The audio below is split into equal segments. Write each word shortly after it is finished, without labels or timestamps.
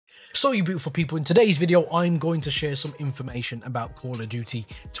So you beautiful people, in today's video I'm going to share some information about Call of Duty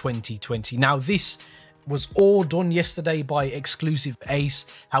 2020. Now this was all done yesterday by Xclusive Ace,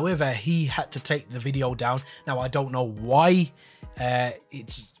 however he had to take the video down. Now I don't know why,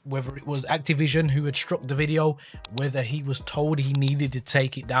 it's whether it was Activision who had struck the video, whether he was told he needed to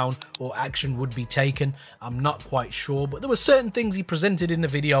take it down or action would be taken, I'm not quite sure, but there were certain things he presented in the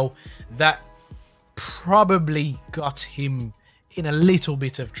video that probably got him in a little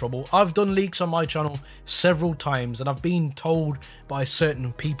bit of trouble. I've done leaks on my channel several times and I've been told by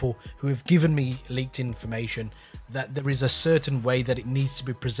certain people who have given me leaked information that there is a certain way that it needs to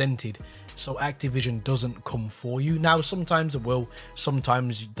be presented so Activision doesn't come for you. Now sometimes it will,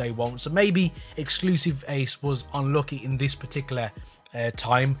 sometimes they won't, so maybe Xclusive Ace was unlucky in this particular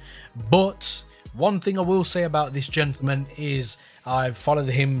time. But one thing I will say about this gentleman is I've followed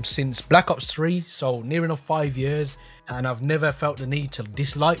him since Black Ops 3, so near enough 5 years, and I've never felt the need to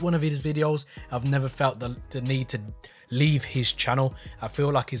dislike one of his videos. I've never felt the need to leave his channel. I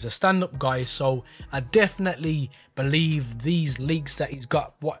feel like he's a stand-up guy, so I definitely believe these leaks that he's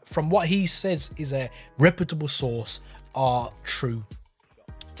got, from what he says is a reputable source, are true.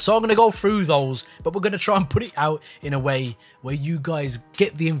 So I'm going to go through those, but we're going to try and put it out in a way where you guys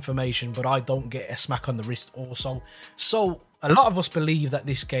get the information, but I don't get a smack on the wrist also. So a lot of us believe that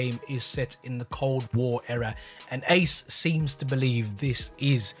this game is set in the Cold War era, and Ace seems to believe this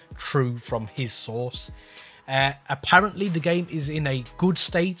is true from his source. Apparently the game is in a good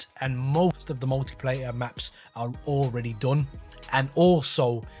state and most of the multiplayer maps are already done, and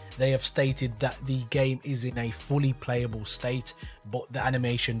also they have stated that the game is in a fully playable state, but the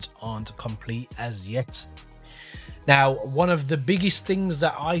animations aren't complete as yet. Now, one of the biggest things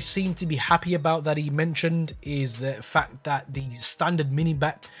that I seem to be happy about that he mentioned is the fact that the standard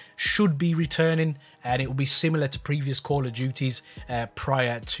minimap should be returning, and it will be similar to previous Call of Duties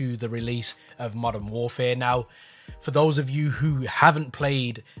prior to the release of Modern Warfare. Now, for those of you who haven't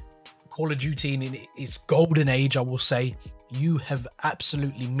played Call of Duty in its golden age, I will say, you have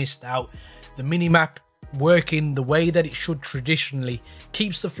absolutely missed out. The minimap working the way that it should traditionally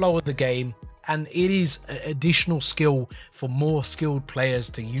keeps the flow of the game, and it is an additional skill for more skilled players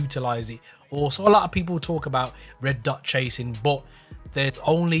to utilize it. Also, a lot of people talk about red dot chasing, but there's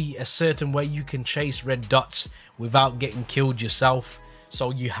only a certain way you can chase red dots without getting killed yourself,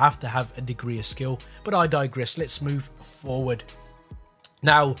 so you have to have a degree of skill. But I digress, let's move forward.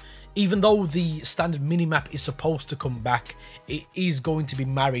 Now, even though the standard minimap is supposed to come back, it is going to be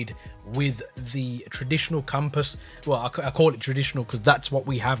married with the traditional campus. Well, I call it traditional because that's what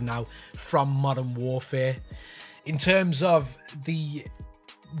we have now from Modern Warfare. In terms of the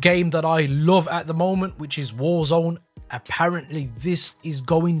game that I love at the moment, which is Warzone, apparently this is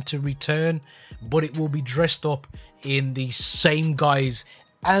going to return, but it will be dressed up in the same guise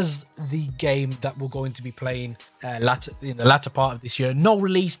as the game that we're going to be playing in the latter part of this year. No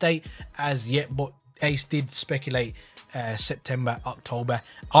release date as yet, but Ace did speculate September, October.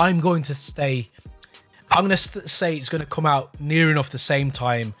 I'm going to say it's going to come out near enough the same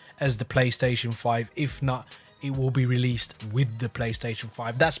time as the PlayStation 5. If not, it will be released with the PlayStation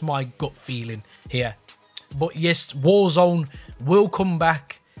 5. That's my gut feeling here. But yes, Warzone will come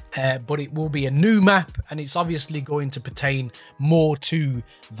back, but it will be a new map, and it's obviously going to pertain more to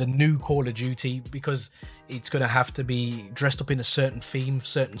the new Call of Duty because it's going to have to be dressed up in a certain theme,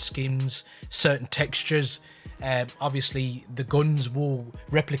 certain skins, certain textures. Obviously the guns will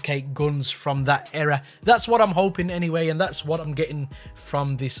replicate guns from that era. That's what I'm hoping anyway, and that's what I'm getting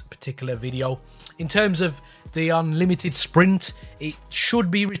from this particular video. In terms of the unlimited sprint, it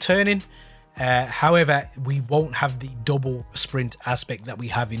should be returning. However, we won't have the double sprint aspect that we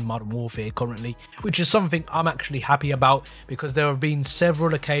have in Modern Warfare currently, which is something I'm actually happy about, because there have been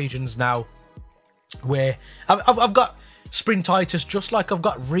several occasions now where I've got sprintitis, just like I've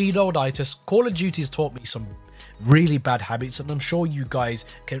got reloaditis. Call of Duty has taught me some really bad habits, and I'm sure you guys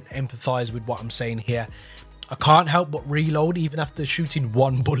can empathize with what I'm saying here. I can't help but reload even after shooting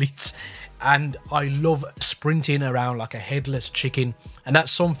one bullet, and I love sprinting around like a headless chicken, and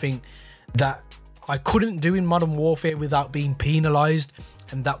that's something that I couldn't do in Modern Warfare without being penalized,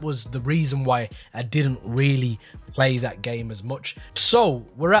 and that was the reason why I didn't really play that game as much. So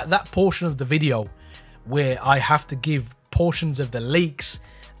we're at that portion of the video where I have to give portions of the leaks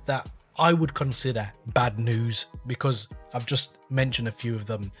that I would consider bad news, because I've just mentioned a few of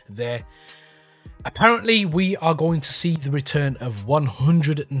them there. Apparently we are going to see the return of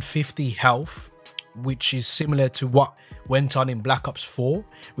 150 health, which is similar to what went on in Black Ops 4,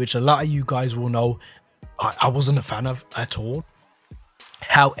 which a lot of you guys will know I wasn't a fan of at all.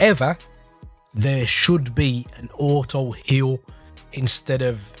 However, there should be an auto heal instead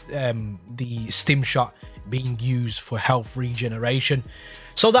of the stim shot being used for health regeneration.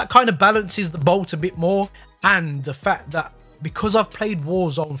 So that kind of balances the boat a bit more. And the fact that because I've played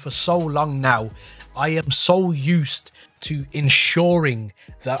Warzone for so long now, I am so used to ensuring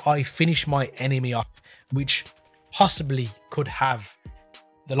that I finish my enemy off, which possibly could have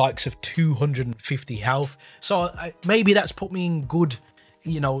the likes of 250 health. So maybe that's put me in good,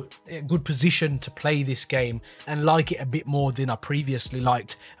 you know, a good position to play this game and like it a bit more than I previously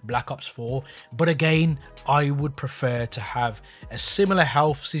liked Black Ops 4. But again, I would prefer to have a similar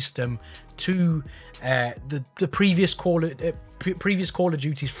health system to the previous Call of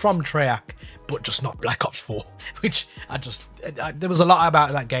Duties from Treyarch, but just not Black Ops 4, which there was a lot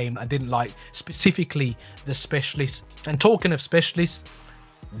about that game I didn't like, specifically the specialists. And talking of specialists,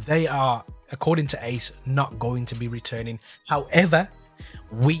 they are, according to Ace, not going to be returning. However,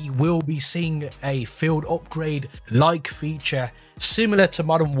 we will be seeing a field upgrade like feature similar to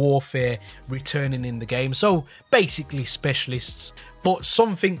Modern Warfare returning in the game. So basically specialists, but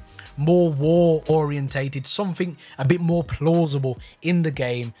something more war orientated, something a bit more plausible in the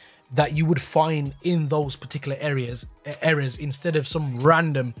game that you would find in those particular areas instead of some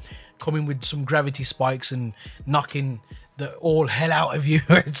random coming with some gravity spikes and knocking the all hell out of you.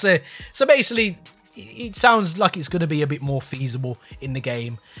 So basically it sounds like it's going to be a bit more feasible in the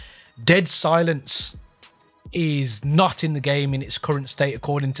game. Dead Silence is not in the game in its current state,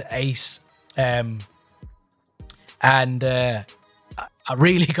 according to Ace. I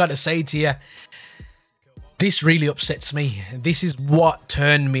really gotta say to you, this really upsets me. This is what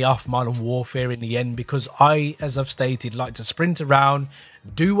turned me off Modern Warfare in the end, because I, as I've stated, like to sprint around,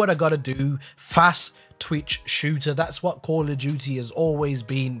 do what I gotta do, fast twitch shooter. That's what Call of Duty has always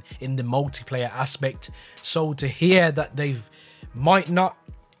been in the multiplayer aspect. So to hear that they've might not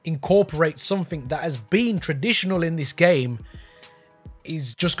incorporate something that has been traditional in this game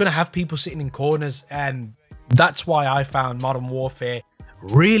is just going to have people sitting in corners, and that's why I found Modern Warfare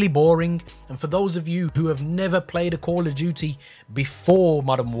really boring. And for those of you who have never played a Call of Duty before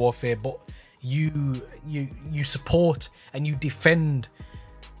Modern Warfare, but you support and you defend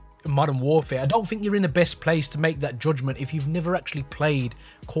Modern Warfare, I don't think you're in the best place to make that judgment if you've never actually played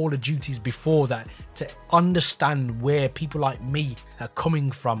Call of Duties before that, to understand where people like me are coming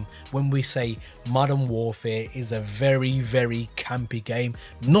from when we say Modern Warfare is a very, very campy game.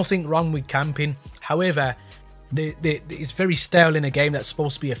 Nothing wrong with camping, however, it's very stale in a game that's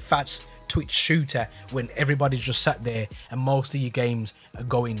supposed to be a fast twitch shooter when everybody's just sat there and most of your games are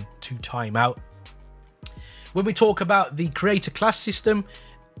going to time out. When we talk about the creator class system,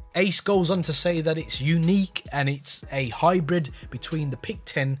 Ace goes on to say that it's unique and it's a hybrid between the Pick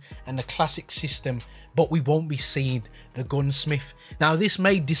 10 and the classic system, but we won't be seeing the gunsmith. Now, this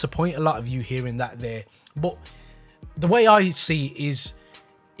may disappoint a lot of you hearing that there, but the way I see it is,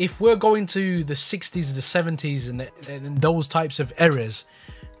 if we're going to the 60s, the 70s and those types of eras,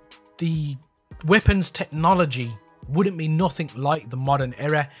 the weapons technology wouldn't be nothing like the modern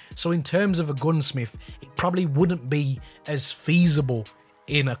era. So in terms of a gunsmith, it probably wouldn't be as feasible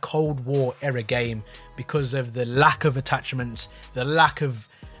in a Cold War era game because of the lack of attachments, the lack of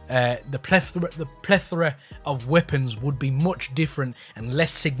the plethora of weapons would be much different and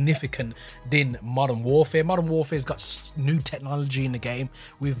less significant than Modern Warfare. Modern Warfare's got new technology in the game.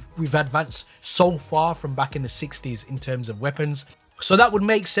 We've advanced so far from back in the 60s in terms of weapons. So that would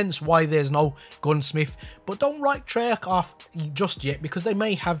make sense why there's no gunsmith. But don't write Treyarch off just yet, because they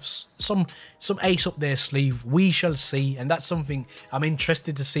may have some ace up their sleeve. We shall see, and that's something I'm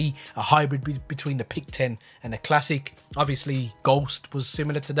interested to see, a hybrid between the Pick 10 and the classic. Obviously, Ghost was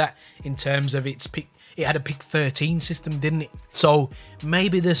similar to that in terms of its pick. It had a Pick 13 system, didn't it? So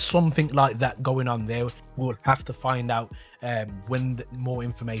maybe there's something like that going on there. We'll have to find out when more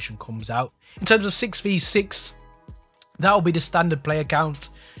information comes out. In terms of 6v6, that'll be the standard player count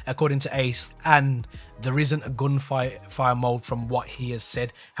according to Ace, and there isn't a gunfire mode from what he has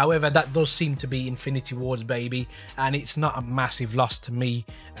said. However, that does seem to be Infinity Ward's baby, and it's not a massive loss to me,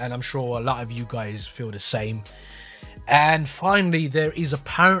 and I'm sure a lot of you guys feel the same. And finally, there is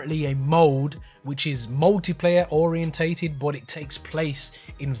apparently a mode which is multiplayer orientated, but it takes place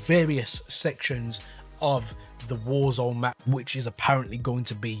in various sections of the Warzone map, which is apparently going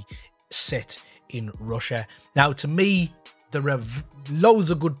to be set in Russia. Now, to me, there are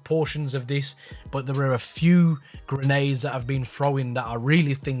loads of good portions of this, but there are a few grenades that have been thrown that I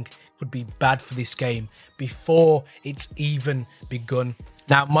really think could be bad for this game before it's even begun.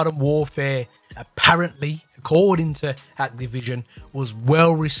 Now, Modern Warfare, apparently, according to Activision, was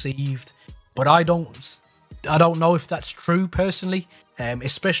well received, but I don't I don't know if that's true personally,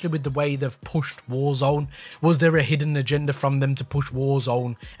 especially with the way they've pushed Warzone. Was there a hidden agenda from them to push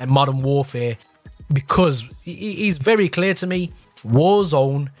Warzone and Modern Warfare? Because it is very clear to me,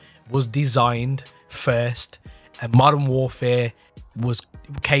 Warzone was designed first and Modern Warfare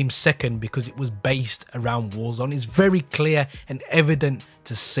came second because it was based around Warzone. It's very clear and evident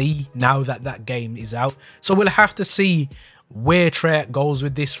to see now that that game is out. So we'll have to see where Treyarch goes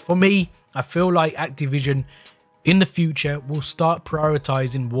with this. For me, I feel like Activision in the future will start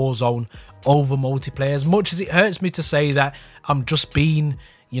prioritizing Warzone over multiplayer. As much as it hurts me to say that, I'm just being,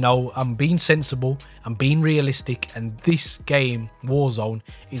 you know, I'm being sensible, I'm being realistic, and this game, Warzone,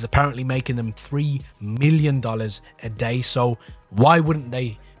 is apparently making them $3 million a day. So why wouldn't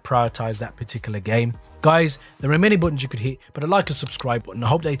they prioritize that particular game? Guys, there are many buttons you could hit, but a like and subscribe button, I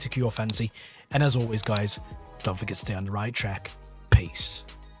hope they took your fancy. And as always, guys, don't forget to stay on the right track. Peace.